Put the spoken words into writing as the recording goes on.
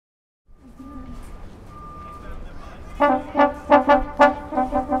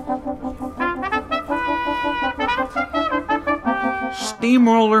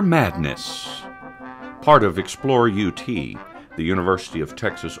Steamroller Madness, part of Explore UT, the University of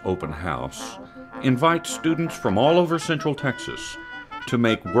Texas Open House, invites students from all over Central Texas to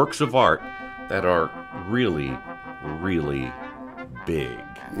make works of art that are really, really big.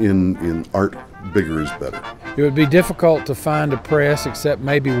 In art, bigger is better. It would be difficult to find a press, except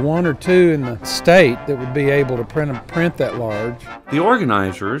maybe one or two in the state, that would be able to print that large. The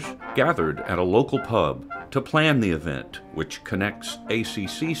organizers gathered at a local pub to plan the event, which connects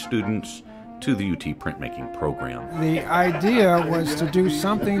ACC students to the UT printmaking program. The idea was to do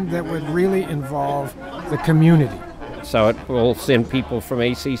something that would really involve the community. So it will send people from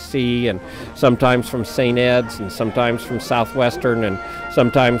ACC and sometimes from St. Ed's and sometimes from Southwestern and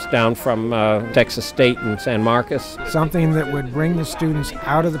sometimes down from Texas State and San Marcos. Something that would bring the students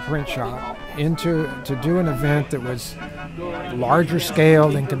out of the print shop to do an event that was larger scale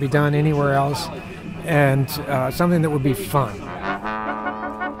than could be done anywhere else, and something that would be fun.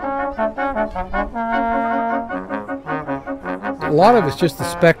 A lot of it's just the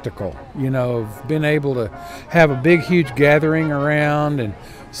spectacle, you know, of being able to have a big, huge gathering around and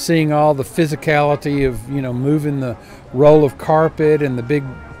seeing all the physicality of, you know, moving the roll of carpet and the big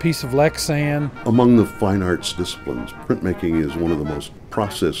piece of Lexan. Among the fine arts disciplines, printmaking is one of the most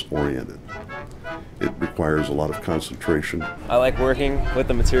process-oriented. It requires a lot of concentration. I like working with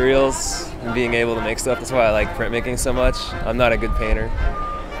the materials and being able to make stuff. That's why I like printmaking so much. I'm not a good painter,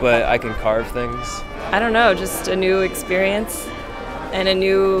 but I can carve things. I don't know, just a new experience and a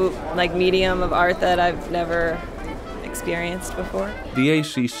new medium of art that I've never experienced before. The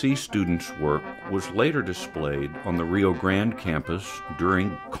ACC students' work was later displayed on the Rio Grande campus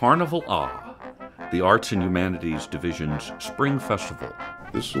during Carnival Ah, the Arts and Humanities Division's Spring Festival.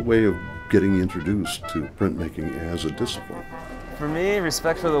 This is a way of getting introduced to printmaking as a discipline. For me,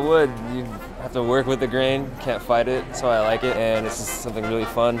 respect for the wood. You have to work with the grain, can't fight it, that's why I like it, and it's just something really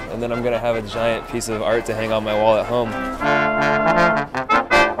fun. And then I'm gonna have a giant piece of art to hang on my wall at home.